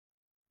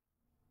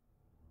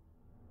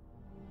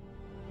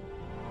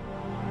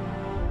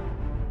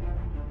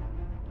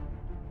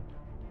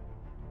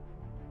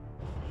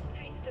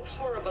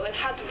horrible. It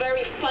had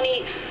very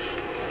funny,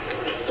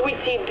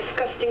 sweety,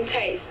 disgusting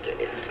taste.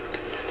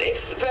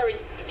 It's very,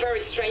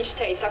 very strange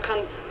taste. I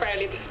can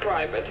barely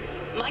describe it.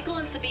 Michael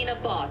and Sabina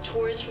Bach,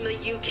 tourists from the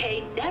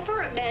UK,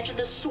 never imagined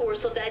the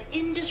source of that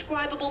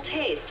indescribable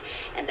taste,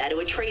 and that it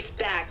would trace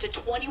back to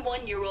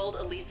 21-year-old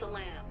Elisa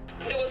Lam.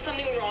 There was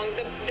something wrong.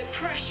 The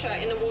pressure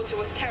in the water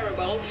was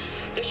terrible.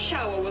 The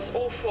shower was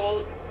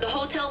awful. The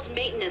hotel's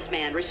maintenance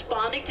man,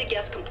 responding to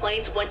guest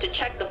complaints, went to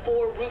check the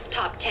 4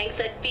 rooftop tanks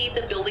that feed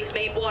the building's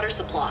main water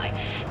supply.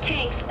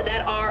 Tanks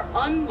that are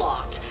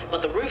unlocked,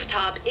 but the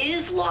rooftop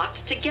is locked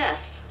to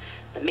guests.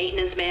 The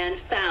maintenance man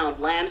found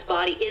Lam's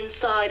body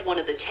inside one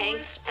of the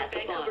tanks at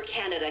Vancouver,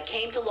 Canada,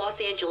 came to Los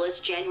Angeles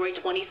January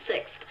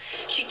 26th.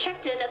 She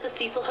checked in at the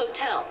Cecil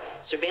Hotel.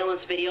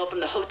 Surveillance video from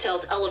the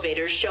hotel's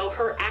elevators show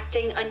her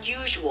acting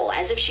unusual,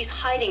 as if she's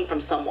hiding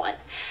from someone.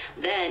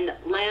 Then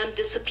Lam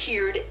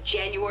disappeared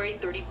January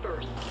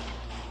 31st.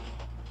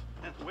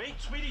 Wait,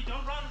 sweetie,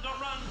 don't run, don't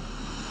run.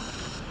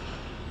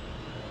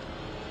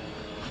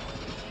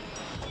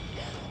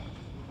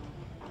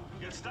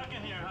 You get stuck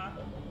in here, huh?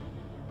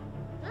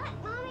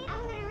 Look, Mommy,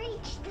 I'm gonna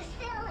reach the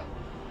ceiling.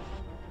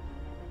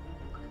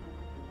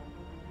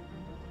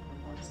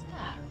 What's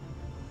that?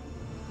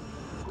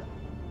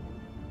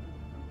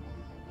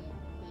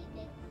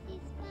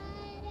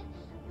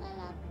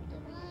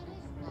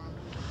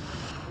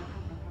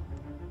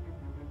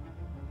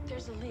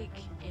 There's a leak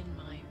in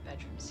my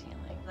bedroom ceiling.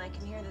 I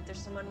can hear that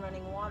there's someone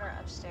running water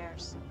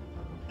upstairs.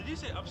 Did you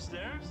say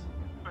upstairs?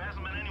 There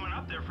hasn't been anyone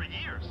up there for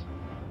years.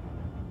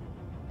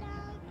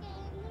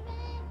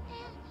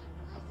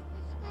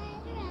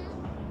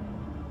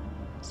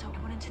 So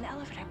I went into the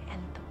elevator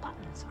and the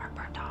buttons are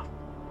burnt off.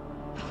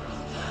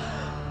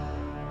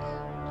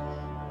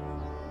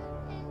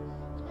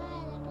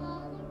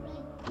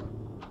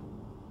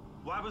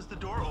 Why was the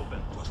door open?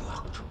 It was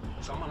locked.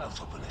 Someone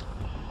else opened it.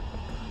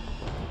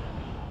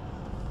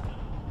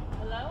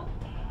 Hello?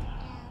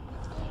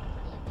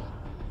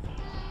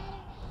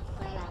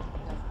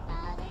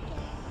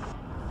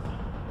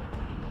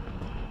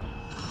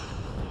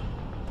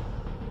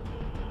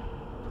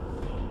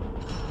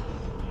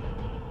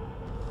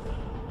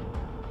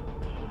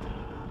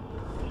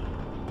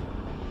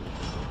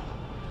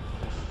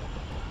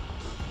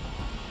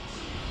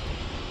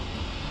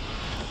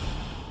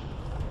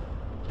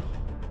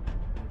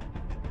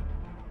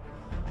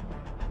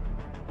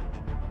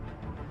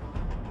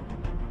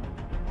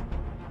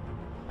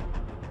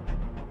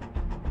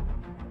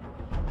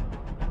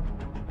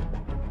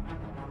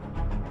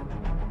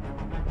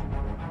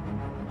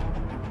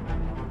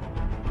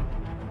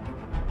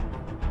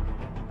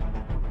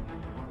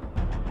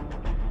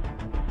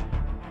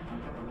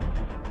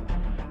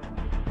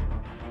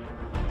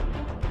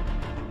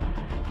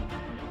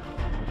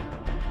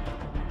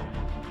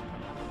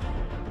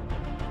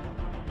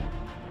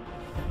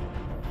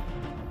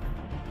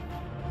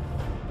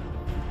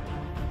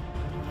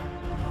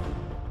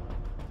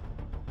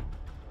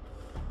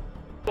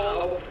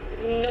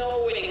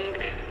 Knowing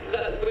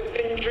that we've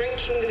been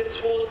drinking this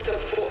water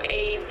for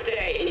 8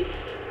 days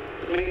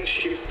makes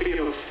you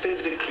feel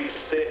physically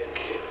sick,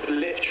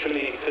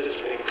 literally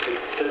physically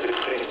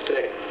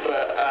sick,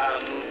 but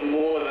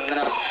more than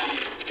that,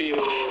 you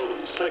feel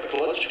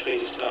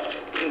psychologically stuff.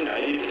 You know,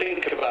 you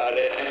think about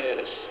it and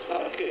it's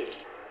not good.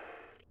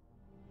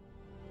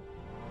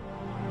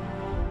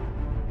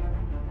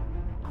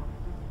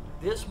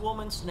 This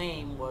woman's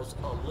name was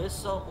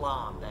Elisa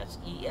Lam. That's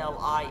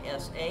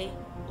E-L-I-S-A,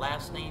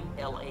 last name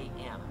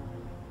L-A-M.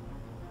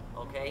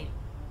 Okay?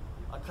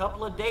 A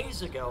couple of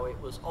days ago, it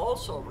was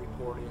also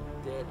reported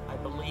that, I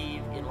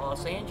believe, in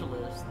Los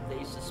Angeles,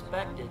 they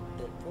suspected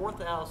that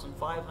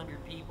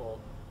 4,500 people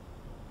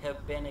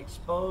have been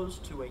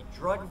exposed to a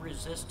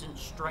drug-resistant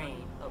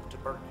strain of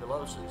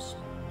tuberculosis,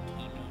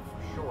 TB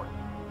for short.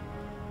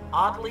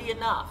 Oddly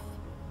enough,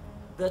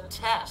 the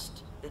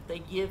test that they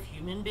give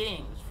human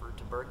beings for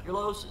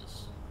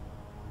tuberculosis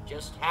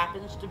just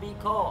happens to be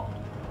called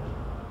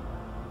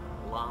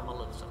Lam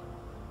Elisa.